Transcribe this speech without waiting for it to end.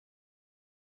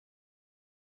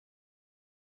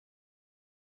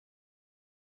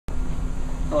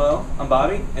Hello, I'm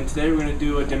Bobby, and today we're going to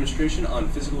do a demonstration on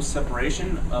physical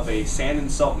separation of a sand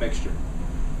and salt mixture.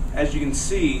 As you can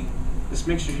see, this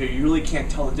mixture here, you really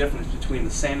can't tell the difference between the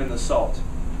sand and the salt.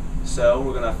 So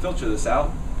we're going to filter this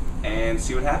out and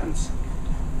see what happens.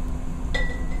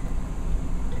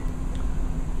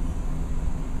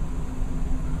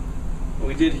 What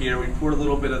we did here, we poured a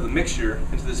little bit of the mixture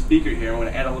into this beaker here. I'm going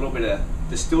to add a little bit of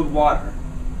distilled water.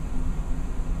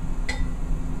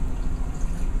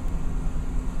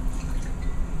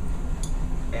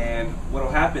 And what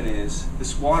will happen is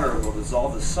this water will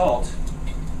dissolve the salt,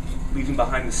 leaving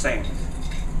behind the sand.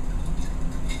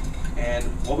 And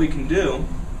what we can do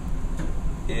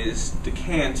is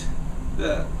decant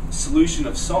the solution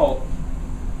of salt.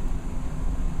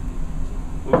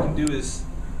 What we can do is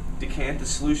decant the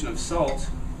solution of salt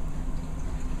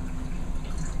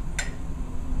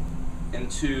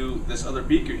into this other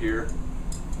beaker here,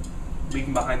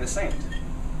 leaving behind the sand.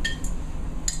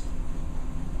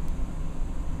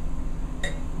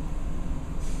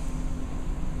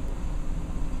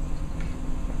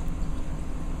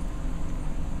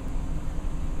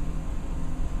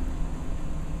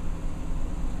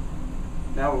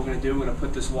 Now what we're going to do, we're going to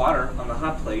put this water on the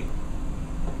hot plate,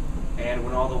 and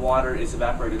when all the water is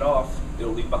evaporated off,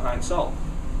 it'll leave behind salt.